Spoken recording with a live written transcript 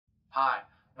Hi,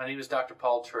 my name is Dr.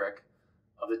 Paul Turek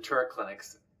of the Turek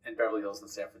clinics in Beverly Hills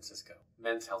and San Francisco,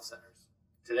 men's health centers.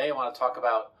 Today I want to talk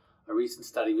about a recent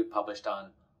study we published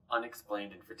on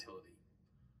unexplained infertility.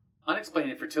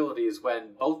 Unexplained infertility is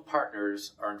when both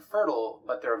partners are infertile,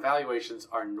 but their evaluations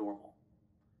are normal,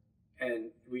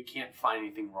 and we can't find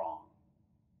anything wrong.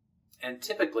 And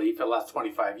typically, for the last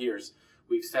 25 years,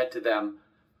 we've said to them,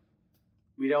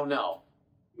 we don't know,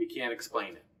 we can't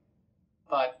explain it.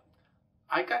 But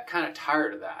I got kind of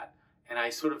tired of that, and I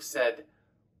sort of said,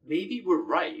 maybe we're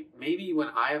right. Maybe when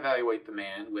I evaluate the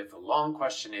man with a long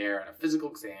questionnaire and a physical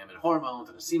exam and hormones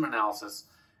and a semen analysis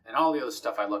and all the other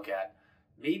stuff I look at,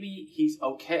 maybe he's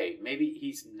okay. Maybe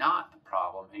he's not the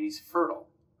problem and he's fertile.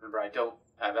 Remember, I don't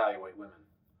evaluate women.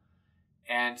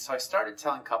 And so I started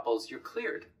telling couples, you're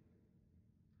cleared.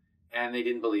 And they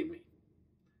didn't believe me.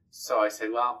 So I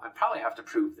said, well, I probably have to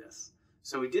prove this.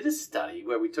 So we did a study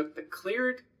where we took the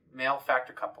cleared male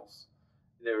factor couples.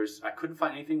 I couldn't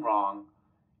find anything wrong,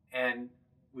 and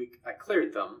I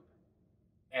cleared them,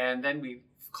 and then we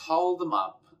called them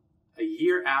up a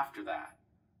year after that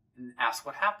and asked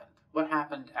what happened. What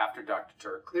happened after Dr.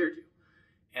 Turek cleared you?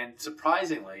 And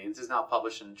surprisingly, and this is now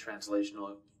published in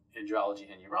Translational Andrology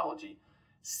and Urology,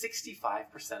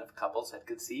 65% of couples had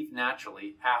conceived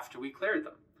naturally after we cleared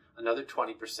them. Another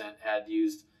 20% had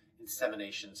used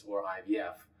inseminations or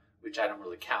IVF, which I don't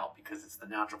really count because it's the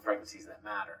natural pregnancies that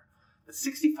matter. But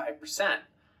 65%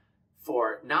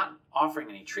 for not offering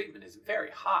any treatment is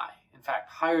very high. In fact,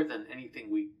 higher than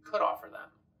anything we could offer them.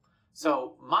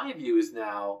 So my view is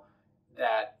now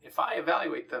that if I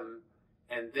evaluate them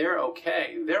and they're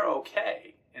okay,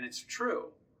 and it's true.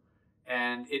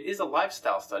 And it is a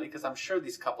lifestyle study because I'm sure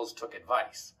these couples took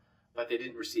advice, but they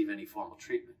didn't receive any formal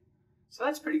treatment. So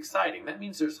that's pretty exciting. That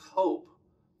means there's hope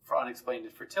for unexplained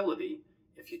infertility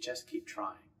if you just keep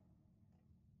trying.